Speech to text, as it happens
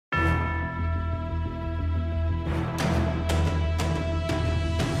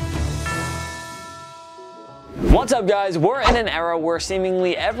What's up, guys? We're in an era where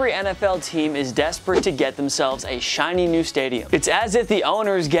seemingly every NFL team is desperate to get themselves a shiny new stadium. It's as if the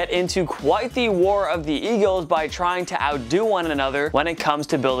owners get into quite the war of the egos by trying to outdo one another when it comes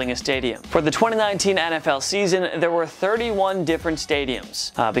to building a stadium. For the 2019 NFL season, there were 31 different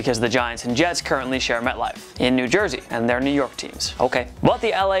stadiums because the Giants and Jets currently share MetLife in New Jersey, and they're New York teams. Okay. But the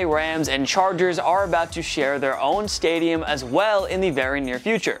LA Rams and Chargers are about to share their own stadium as well in the very near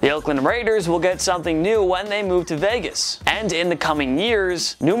future. The Oakland Raiders will get something new when they move to Vegas. And in the coming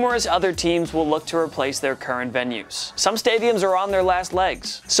years, numerous other teams will look to replace their current venues. Some stadiums are on their last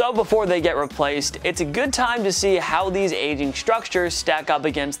legs. So before they get replaced, it's a good time to see how these aging structures stack up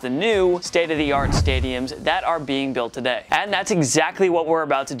against the new state-of-the-art stadiums that are being built today. And that's exactly what we're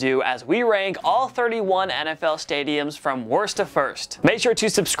about to do as we rank all 31 NFL stadiums from worst to first. Make sure to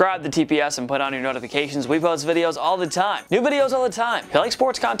subscribe to TPS and put on your notifications. We post videos all the time. New videos all the time. If you like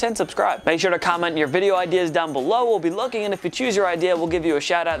sports content, subscribe. Make sure to comment your video ideas down below. We'll be looking, and if you choose your idea, we'll give you a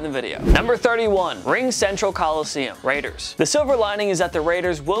shout out in the video. Number 31, Ring Central Coliseum, Raiders. The silver lining is that the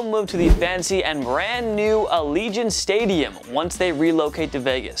Raiders will move to the fancy and brand new Allegiant Stadium once they relocate to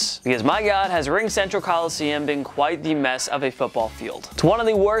Vegas. Because my God, has Ring Central Coliseum been quite the mess of a football field. It's one of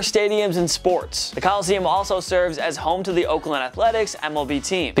the worst stadiums in sports. The Coliseum also serves as home to the Oakland Athletics MLB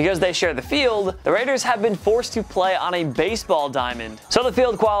team. Because they share the field, the Raiders have been forced to play on a baseball diamond. So the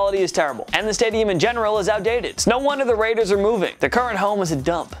field quality is terrible, and the stadium in general is outdated. It's no wonder the Raiders are moving. Their current home is a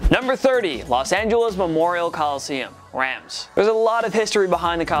dump. Number 30, Los Angeles Memorial Coliseum, Rams. There's a lot of history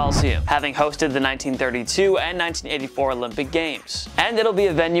behind the Coliseum, having hosted the 1932 and 1984 Olympic Games, and it'll be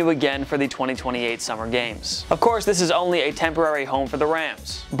a venue again for the 2028 Summer Games. Of course, this is only a temporary home for the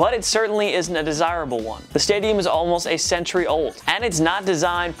Rams, but it certainly isn't a desirable one. The stadium is almost a century old, and it's not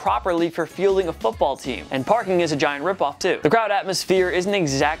designed properly for fielding a football team, and parking is a giant ripoff too. The crowd atmosphere isn't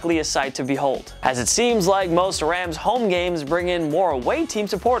exactly a sight to behold, as it seems like most Rams home games bring in more away team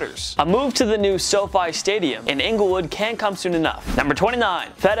supporters. A move to the new SoFi Stadium in Inglewood can't come soon enough. Number 29,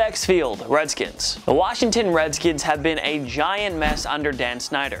 FedEx Field, Redskins. The Washington Redskins have been a giant mess under Dan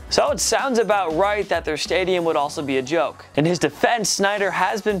Snyder, so it sounds about right that their stadium would also be a joke. In his defense, Snyder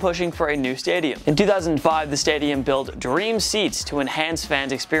has been pushing for a new stadium. In 2005, the stadium built dream seats to enhance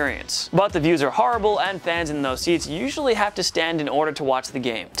fans' experience, but the views are horrible and fans in those seats usually have to stand in order to watch the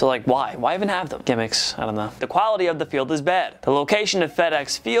game. So like, why? Why even have them? Gimmicks, I don't know. The quality of the field is bad. The location of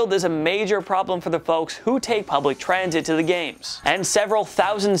FedEx Field is a major problem for the folks who take public transit to the games, and several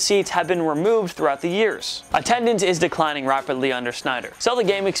thousand seats have been removed throughout the years. Attendance is declining rapidly under Snyder, so the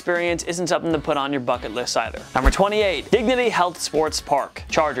game experience isn't something to put on your bucket list either. Number 28, Dignity Health Sports Park,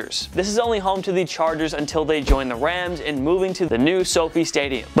 Chargers. This is only home to the Chargers until they join the Rams in moving to the new SoFi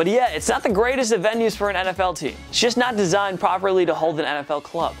Stadium. But yeah, it's not the greatest of venues for an NFL team. It's just not designed properly to hold an NFL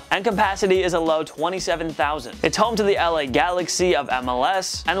club, and capacity is a low 27,000. It's home to the LA Galaxy of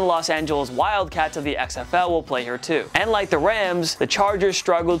MLS, and the Los Angeles Wildcats of the XFL will play here too. And like the Rams, the Chargers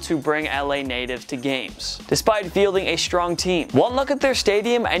struggled to bring LA natives to games, despite fielding a strong team. One look at their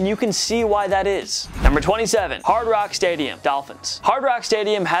stadium and you can see why that is. Number 27, Hard Rock Stadium, Dolphins. Hard Rock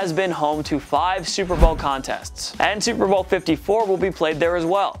Stadium has been home to 5 Super Bowl contests, and Super Bowl 54 will be played there as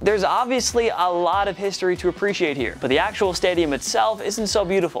well. There's obviously a lot of history to appreciate here, but the actual stadium itself isn't so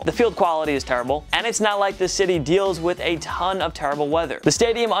beautiful. The field quality is terrible, and it's not like the city deals with a ton of terrible weather. The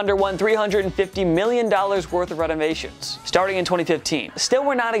stadium underwent $350 million worth of renovations starting in 2015. Still,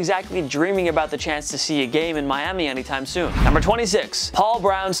 we're not exactly dreaming about the chance to see a game in Miami anytime soon. Number 26, Paul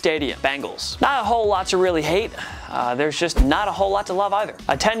Brown Stadium, Bengals. Not a whole lot to really hate. There's just not a whole lot to love either.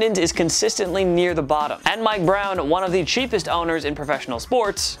 Attendance is consistently near the bottom, and Mike Brown, one of the cheapest owners in professional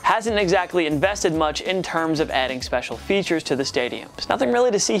sports, hasn't exactly invested much in terms of adding special features to the stadium. There's nothing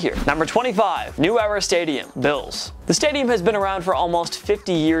really to see here. Number 25, New Era Stadium, Bills. The stadium has been around for almost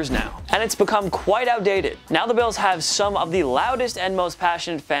 50 years now, and it's become quite outdated. Now the Bills have some of the loudest and most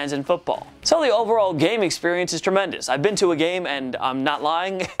passionate fans in football, so the overall game experience is tremendous. I've been to a game, and I'm not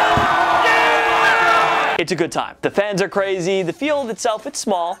lying. It's a good time. The fans are crazy. The field itself, it's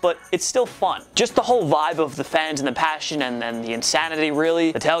small, but it's still fun. Just the whole vibe of the fans and the passion and the insanity,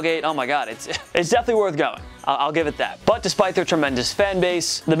 really. The tailgate, oh my God, it's definitely worth going. I'll give it that. But despite their tremendous fan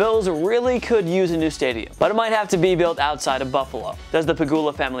base, the Bills really could use a new stadium. But it might have to be built outside of Buffalo. Does the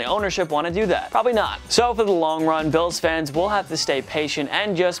Pegula family ownership want to do that? Probably not. So for the long run, Bills fans will have to stay patient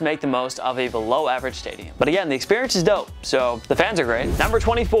and just make the most of a below average stadium. But again, the experience is dope, so the fans are great. Number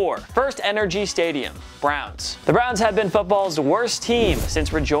 24, First Energy Stadium, Browns. The Browns have been football's worst team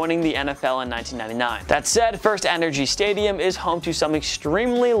since rejoining the NFL in 1999. That said, First Energy Stadium is home to some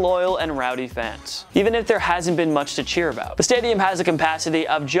extremely loyal and rowdy fans. Even if there hasn't been much to cheer about. The stadium has a capacity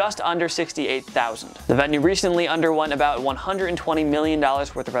of just under 68,000. The venue recently underwent about $120 million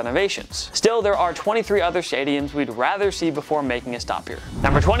worth of renovations. Still, there are 23 other stadiums we'd rather see before making a stop here.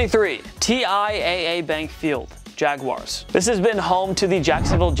 Number 23. TIAA Bank Field, Jaguars. This has been home to the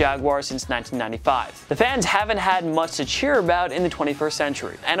Jacksonville Jaguars since 1995. The fans haven't had much to cheer about in the 21st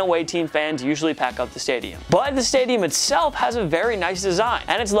century, and away team fans usually pack up the stadium. But the stadium itself has a very nice design,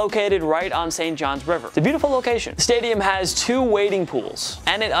 and it's located right on St. John's River. It's a beautiful location. The stadium has 2 wading pools,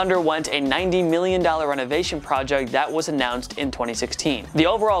 and it underwent a $90 million renovation project that was announced in 2016. The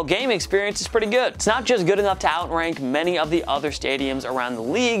overall game experience is pretty good. It's not just good enough to outrank many of the other stadiums around the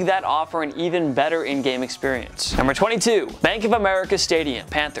league that offer an even better in-game experience. Number 22. Bank of America Stadium,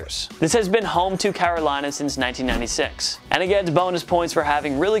 Panthers. This has been home to Carolina since 1996, and it gets bonus points for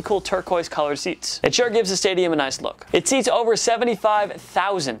having really cool turquoise colored seats. It sure gives the stadium a nice look. It seats over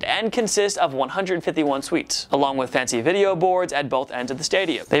 75,000 and consists of 151 suites, along with fancy video boards at both ends of the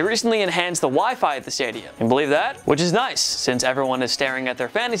stadium. They recently enhanced the Wi-Fi at the stadium. Can you believe that? Which is nice, since everyone is staring at their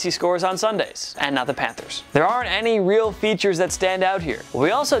fantasy scores on Sundays, and not the Panthers. There aren't any real features that stand out here, but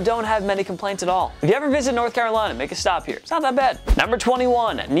we also don't have many complaints at all. If you ever visit North Carolina, make a stop here. It's not that bad. Number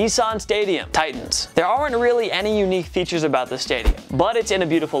 21. Nissan Stadium, Titans. There aren't really any unique features about the stadium, but it's in a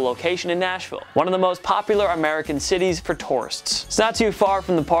beautiful location in Nashville, one of the most popular American cities for tourists. It's not too far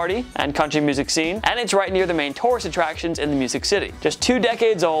from the party and country music scene, and it's right near the main tourist attractions in the Music City. Just 2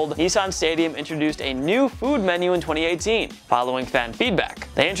 decades old, Nissan Stadium introduced a new food menu in 2018, following fan feedback.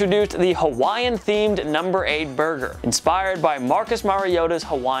 They introduced the Hawaiian-themed No. 8 burger, inspired by Marcus Mariota's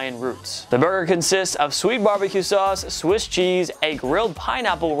Hawaiian roots. The burger consists of sweet barbecue sauce, Swiss cheese, a grilled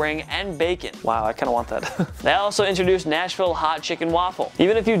pineapple ring, and bacon. Wow, I kind of want that. They also introduced Nashville hot chicken waffle.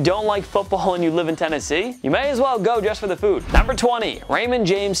 Even if you don't like football and you live in Tennessee, you may as well go just for the food. Number 20. Raymond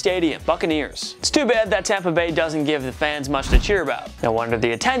James Stadium, Buccaneers. It's too bad that Tampa Bay doesn't give the fans much to cheer about. No wonder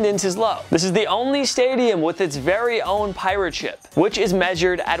the attendance is low. This is the only stadium with its very own pirate ship, which is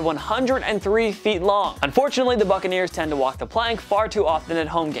measured at 103 feet long. Unfortunately, the Buccaneers tend to walk the plank far too often at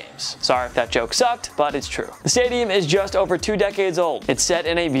home games. Sorry if that joke sucked, but it's true. The stadium is just over 2 decades old. It's set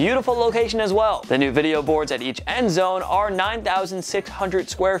in a beautiful location as well. The new video boards at each end zone are 9,600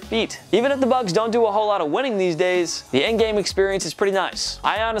 square feet. Even if the Bucs don't do a whole lot of winning these days, the in-game experience is pretty nice.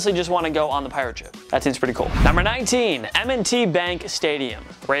 I honestly just want to go on the pirate ship. That seems pretty cool. Number 19. M&T Bank Stadium,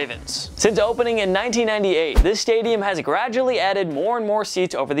 Ravens. Since opening in 1998, this stadium has gradually added more and more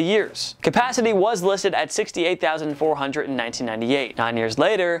seats over the years. Capacity was listed at 68,400 in 1998. 9 years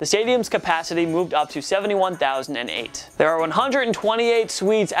later, the stadium's capacity moved up to 71,008. There are 128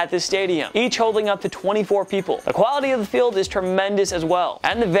 suites at this stadium, each holding up to 24 people. The quality of the field is tremendous as well,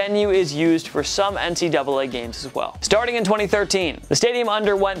 and the venue is used for some NCAA games as well. Starting in 2013, the stadium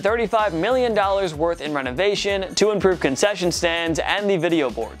underwent $35 million worth in renovation to improve concession stands and the video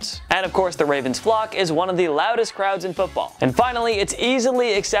boards. And of course, the Ravens flock is one of the loudest crowds in football. And finally, it's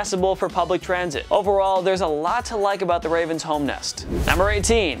easily accessible for public transit. Overall, there's a lot to like about the Ravens' home nest. Number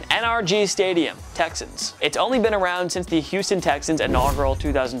 18. NRG Stadium, Texans. It's only been around since the Houston Texans' inaugural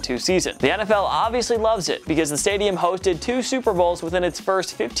 2002 season. The NFL obviously loves it because the stadium hosted 2 Super Bowls within its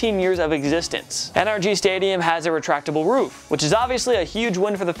first 15 years of existence. NRG Stadium has a retractable roof, which is obviously a huge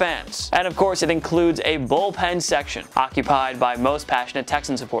win for the fans. And of course, it includes a bullpen section, occupied by most passionate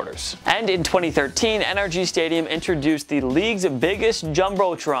Texan supporters. And in 2013, NRG Stadium introduced the league's biggest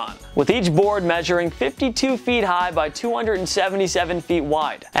Jumbotron, with each board measuring 52 feet high by 277 feet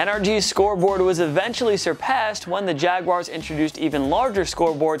wide. NRG's scoreboard was eventually surpassed when the Jaguars introduced even larger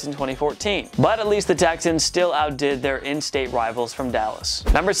scoreboards in 2014. But at least the Texans still outdid their in-state rivals from Dallas.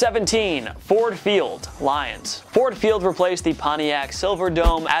 Number 17. Ford Field, Lions. Ford Field replaced the Pontiac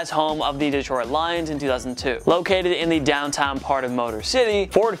Silverdome as home of the Detroit Lions in 2002. Located in the downtown part of Motor City,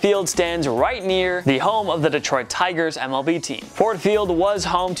 Ford Field stands right near the home of the Detroit Tigers MLB team. Ford Field was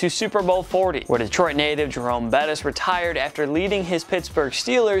home to Super Bowl 40, where Detroit native Jerome Bettis retired after leading his Pittsburgh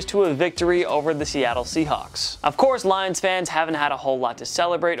Steelers to a victory over the Seattle Seahawks. Of course, Lions fans haven't had a whole lot to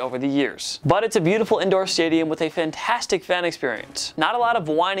celebrate over the years, but it's a beautiful indoor stadium with a fantastic fan experience. Not a lot of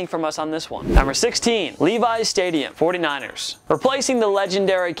whining from us on this one. Number 16. Levi's Stadium, 49ers. Replacing the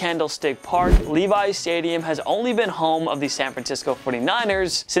legendary Candlestick Park, Levi's Stadium has only been home of the San Francisco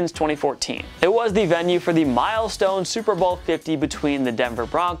 49ers since 2014. It was the venue for the milestone Super Bowl 50 between the Denver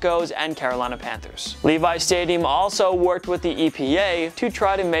Broncos and Carolina Panthers. Levi's Stadium also worked with the EPA to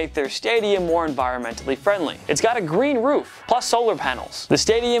try to make their stadium more environmentally environmentally friendly. It's got a green roof, plus solar panels. The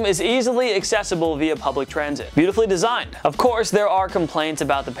stadium is easily accessible via public transit. Beautifully designed. Of course, there are complaints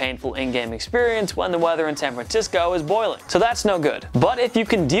about the painful in-game experience when the weather in San Francisco is boiling, so that's no good. But if you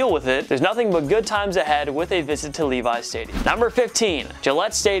can deal with it, there's nothing but good times ahead with a visit to Levi's Stadium. Number 15.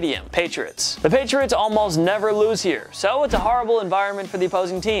 Gillette Stadium, Patriots. The Patriots almost never lose here, so it's a horrible environment for the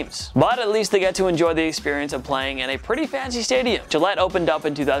opposing teams. But at least they get to enjoy the experience of playing in a pretty fancy stadium. Gillette opened up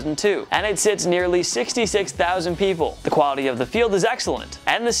in 2002, and it sits nearly 66,000 people. The quality of the field is excellent,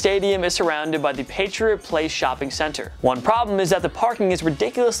 and the stadium is surrounded by the Patriot Place shopping center. One problem is that the parking is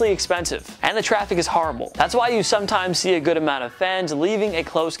ridiculously expensive, and the traffic is horrible. That's why you sometimes see a good amount of fans leaving a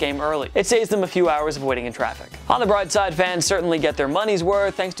close game early. It saves them a few hours of waiting in traffic. On the bright side, fans certainly get their money's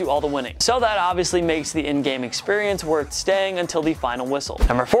worth thanks to all the winning, so that obviously makes the in-game experience worth staying until the final whistle.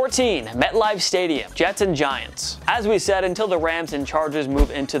 Number 14. MetLife Stadium, Jets and Giants. As we said, until the Rams and Chargers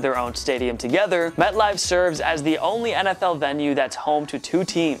move into their own stadium together, MetLife serves as the only NFL venue that's home to two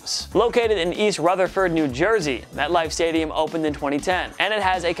teams. Located in East Rutherford, New Jersey, MetLife Stadium opened in 2010, and it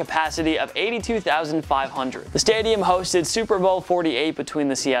has a capacity of 82,500. The stadium hosted Super Bowl 48 between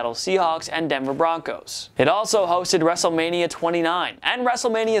the Seattle Seahawks and Denver Broncos. It also hosted WrestleMania 29 and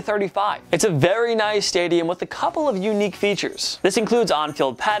WrestleMania 35. It's a very nice stadium with a couple of unique features. This includes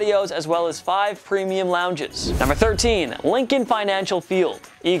on-field patios as well as 5 premium lounges. Number 13. Lincoln Financial Field,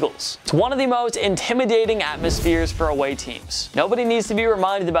 Eagles. It's one of the most intimidating atmospheres for away teams. Nobody needs to be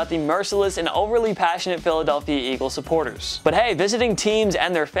reminded about the merciless and overly passionate Philadelphia Eagles supporters. But hey, visiting teams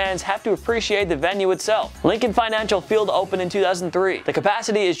and their fans have to appreciate the venue itself. Lincoln Financial Field opened in 2003. The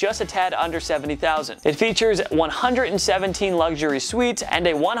capacity is just a tad under 70,000. It features 117 luxury suites and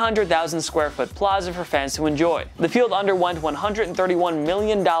a 100,000 square foot plaza for fans to enjoy. The field underwent $131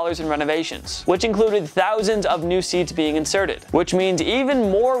 million in renovations, which included thousands of new seats being inserted, which means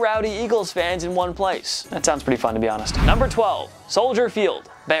even more rowdy Eagles fans in one place. That sounds pretty fun, to be honest. Number 12. Soldier Field,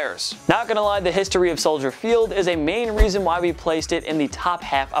 Bears. Not gonna lie, the history of Soldier Field is a main reason why we placed it in the top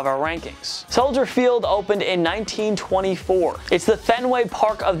half of our rankings. Soldier Field opened in 1924. It's the Fenway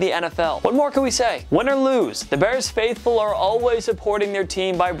Park of the NFL. What more can we say? Win or lose, the Bears faithful are always supporting their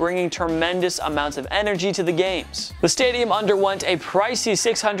team by bringing tremendous amounts of energy to the games. The stadium underwent a pricey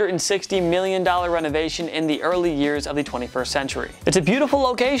 $660 million renovation in the early years of the 21st century. It's a beautiful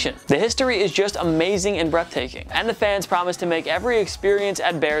location. The history is just amazing and breathtaking, and the fans promise to make every experience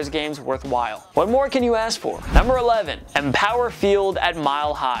at Bears games worthwhile. What more can you ask for? Number 11. Empower Field at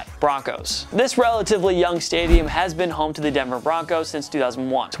Mile High, Broncos. This relatively young stadium has been home to the Denver Broncos since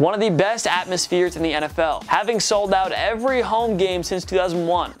 2001. It's one of the best atmospheres in the NFL, having sold out every home game since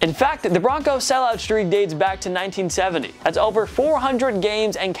 2001. In fact, the Broncos sellout streak dates back to 1970. That's over 400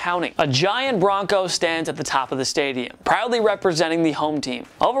 games and counting. A giant Bronco stands at the top of the stadium, proudly representing the home team.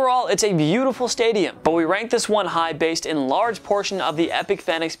 Overall, it's a beautiful stadium, but we rank this one high based in large portion of the epic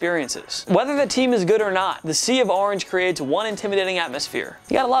fan experiences. Whether the team is good or not, the Sea of Orange creates one intimidating atmosphere.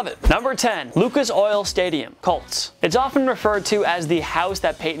 You gotta love it. Number 10. Lucas Oil Stadium, Colts. It's often referred to as the house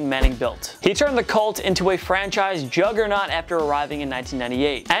that Peyton Manning built. He turned the Colts into a franchise juggernaut after arriving in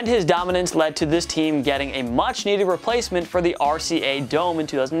 1998, and his dominance led to this team getting a much-needed replacement for the RCA Dome in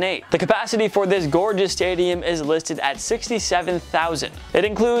 2008. The capacity for this gorgeous stadium is listed at 67,000. It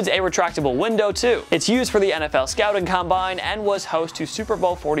includes a retractable window too. It's used for the NFL Scouting Combine and was host to Super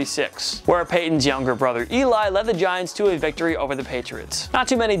Bowl 46, where Peyton's younger brother Eli led the Giants to a victory over the Patriots. Not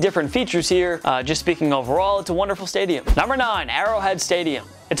too many different features here, just speaking overall, it's a wonderful stadium. Number 9. Arrowhead Stadium.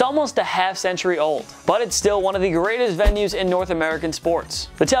 It's almost a half-century old, but it's still one of the greatest venues in North American sports.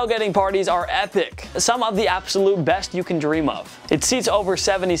 The tailgating parties are epic, some of the absolute best you can dream of. It seats over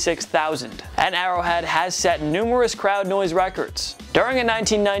 76,000, and Arrowhead has set numerous crowd noise records. During a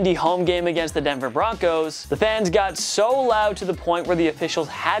 1990 home game against the Denver Broncos, the fans got so loud to the point where the officials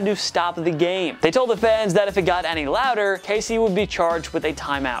had to stop the game. They told the fans that if it got any louder, KC would be charged with a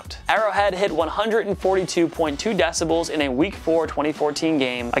timeout. Arrowhead hit 142.2 decibels in a Week 4 2014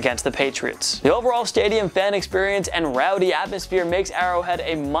 game against the Patriots. The overall stadium fan experience and rowdy atmosphere makes Arrowhead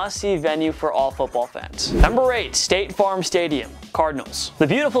a must-see venue for all football fans. Number 8. State Farm Stadium, Cardinals. The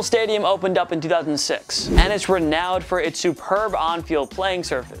beautiful stadium opened up in 2006, and it's renowned for its superb on-field playing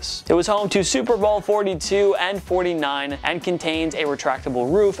surface. It was home to Super Bowl 42 and 49 and contains a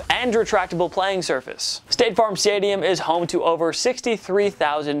retractable roof and retractable playing surface. State Farm Stadium is home to over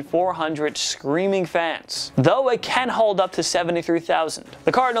 63,400 screaming fans, though it can hold up to 73,000. The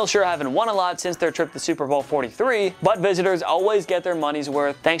The Cardinals sure haven't won a lot since their trip to Super Bowl 43, but visitors always get their money's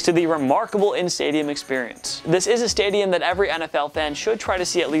worth thanks to the remarkable in-stadium experience. This is a stadium that every NFL fan should try to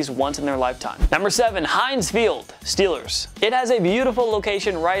see at least once in their lifetime. Number 7. Heinz Field, Steelers. It has a beautiful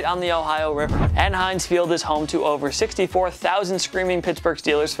location right on the Ohio River, and Heinz Field is home to over 64,000 screaming Pittsburgh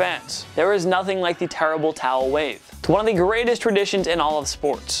Steelers fans. There is nothing like the terrible towel wave. It's one of the greatest traditions in all of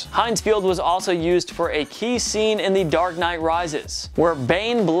sports. Heinz Field was also used for a key scene in The Dark Knight Rises, where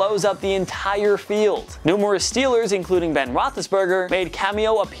Bane blows up the entire field. Numerous Steelers, including Ben Roethlisberger, made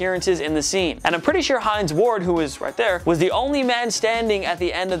cameo appearances in the scene, and I'm pretty sure Hines Ward, who is right there, was the only man standing at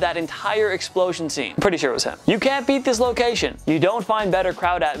the end of that entire explosion scene. I'm pretty sure it was him. You can't beat this location. You don't find better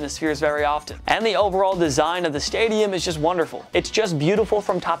crowd atmospheres very often, and the overall design of the stadium is just wonderful. It's just beautiful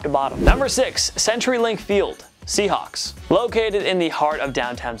from top to bottom. Number 6. CenturyLink Field, Seahawks. Located in the heart of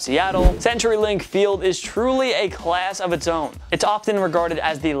downtown Seattle, CenturyLink Field is truly a class of its own. It's often regarded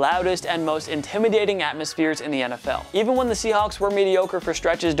as the loudest and most intimidating atmospheres in the NFL, even when the Seahawks were mediocre for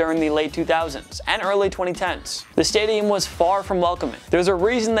stretches during the late 2000s and early 2010s. The stadium was far from welcoming. There's a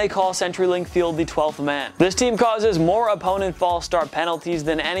reason they call CenturyLink Field the 12th man. This team causes more opponent false start penalties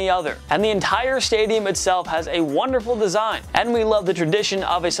than any other, and the entire stadium itself has a wonderful design, and we love the tradition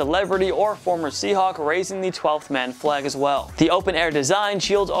of a celebrity or former Seahawk raising the 12th man flag as well. The open-air design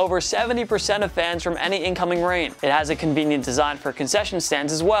shields over 70% of fans from any incoming rain. It has a convenient design for concession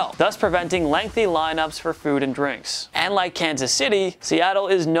stands as well, thus preventing lengthy lineups for food and drinks. And like Kansas City, Seattle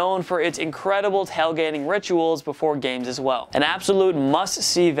is known for its incredible tailgating rituals before games as well. An absolute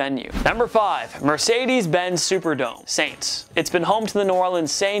must-see venue. Number 5. Mercedes-Benz Superdome, Saints. It's been home to the New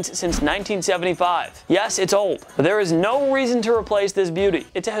Orleans Saints since 1975. Yes, it's old, but there is no reason to replace this beauty.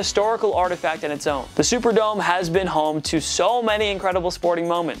 It's a historical artifact in its own. The Superdome has been home to so many incredible sporting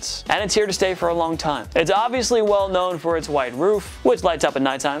moments, and it's here to stay for a long time. It's obviously well known for its white roof, which lights up at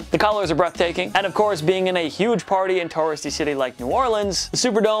nighttime. The colors are breathtaking, and of course, being in a huge party and touristy city like New Orleans, the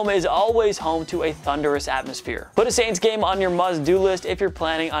Superdome is always home to a thunderous atmosphere. Put a Saints game on your must-do list if you're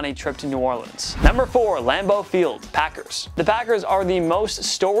planning on a trip to New Orleans. Number 4. Lambeau Field, Packers. The Packers are the most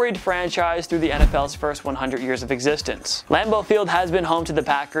storied franchise through the NFL's first 100 years of existence. Lambeau Field has been home to the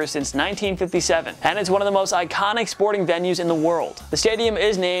Packers since 1957, and it's one of the most iconic sporting venues in the world. The stadium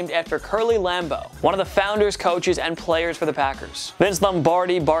is named after Curly Lambeau, one of the founders, coaches, and players for the Packers. Vince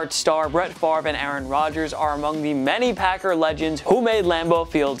Lombardi, Bart Starr, Brett Favre, and Aaron Rodgers are among the many Packer legends who made Lambeau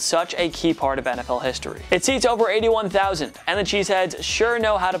Field such a key part of NFL history. It seats over 81,000, and the Cheeseheads sure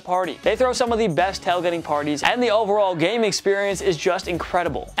know how to party. They throw some of the best tailgating parties, and the overall game experience is just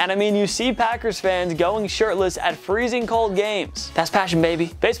incredible. And I mean, you see Packers fans going shirtless at freezing cold games. That's passion,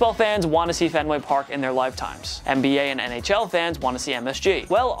 baby. Baseball fans want to see Fenway Park in their lifetimes. NBA and NHL fans want to see MSG.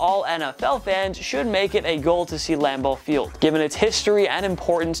 Well, all NFL fans should make it a goal to see Lambeau Field, given its history and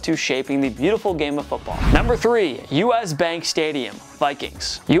importance to shaping the beautiful game of football. Number 3. US Bank Stadium,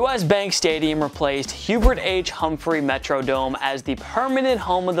 Vikings. US Bank Stadium replaced Hubert H. Humphrey Metrodome as the permanent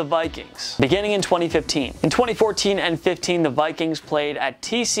home of the Vikings, beginning in 2015. In 2014 and 15, the Vikings played at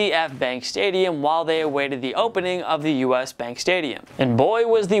TCF Bank Stadium while they awaited the opening of the US Bank Stadium. And boy,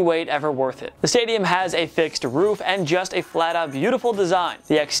 was the wait ever worth it. The stadium has a fixed roof and just a flat-out beautiful design.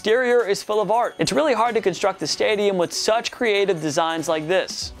 The exterior is full of art. It's really hard to construct a stadium with such creative designs like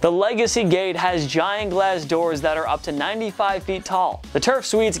this. The Legacy Gate has giant glass doors that are up to 95 feet tall. The turf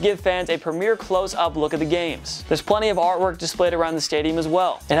suites give fans a premier close-up look at the games. There's plenty of artwork displayed around the stadium as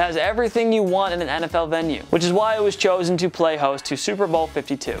well. It has everything you want in an NFL venue, which is why it was chosen to play host to Super Bowl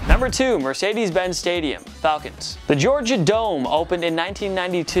 52. Number 2. Mercedes-Benz Stadium, Falcons. The Georgia Dome opened in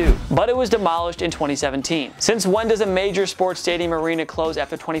 1992, but it was demolished in 2017. Since when does a major sports stadium arena close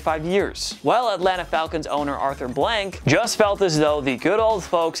after 25 years? Well, Atlanta Falcons owner Arthur Blank just felt as though the good old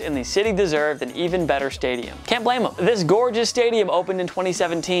folks in the city deserved an even better stadium. Can't blame him. This gorgeous stadium opened in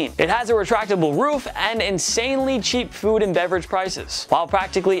 2017. It has a retractable roof and insanely cheap food and beverage prices. While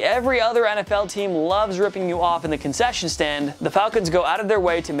practically every other NFL team loves ripping you off in the concession stand, the Falcons go out of their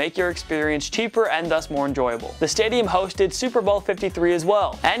way to make your experience cheaper and thus more enjoyable. The stadium hosted Super Bowl 53 as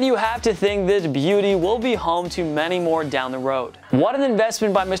well, and you have to think this beauty will be home to many more down the road. What an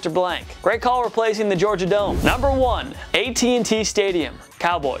investment by Mr. Blank. Great call replacing the Georgia Dome. Number 1. AT&T Stadium,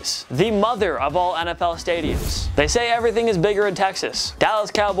 Cowboys. The mother of all NFL stadiums. They say everything is bigger in Texas.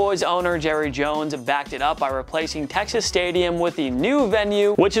 Dallas Cowboys owner Jerry Jones backed it up by replacing Texas Stadium with the new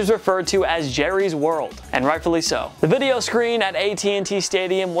venue, which is referred to as Jerry's World, and rightfully so. The video screen at AT&T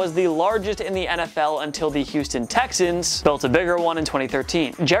Stadium was the largest in the NFL until the Houston Texans built a bigger one in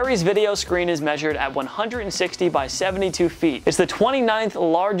 2013. Jerry's video screen is measured at 160 by 72 feet. It's the 29th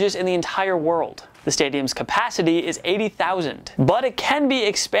largest in the entire world. The stadium's capacity is 80,000, but it can be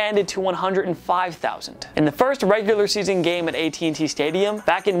expanded to 105,000. In the first regular season game at AT&T Stadium,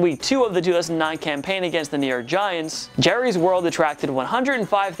 back in week 2 of the 2009 campaign against the New York Giants, Jerry's World attracted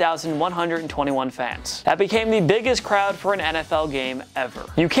 105,121 fans. That became the biggest crowd for an NFL game ever.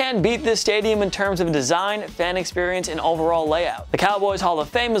 You can't beat this stadium in terms of design, fan experience, and overall layout. The Cowboys Hall of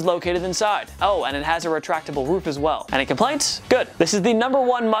Fame is located inside. Oh, and it has a retractable roof as well. Any complaints? Good. This is the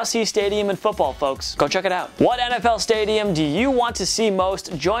 #1 must-see stadium in football, folks. Go check it out. What NFL stadium do you want to see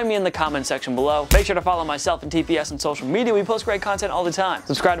most? Join me in the comment section below. Make sure to follow myself and TPS on social media. We post great content all the time.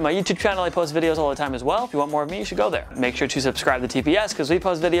 Subscribe to my YouTube channel. I post videos all the time as well. If you want more of me, you should go there. Make sure to subscribe to TPS because we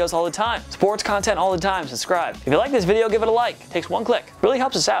post videos all the time. Sports content all the time. Subscribe. If you like this video, give it a like. It takes one click. Really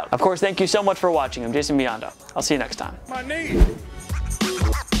helps us out. Of course, thank you so much for watching. I'm Jason Biondo. I'll see you next time.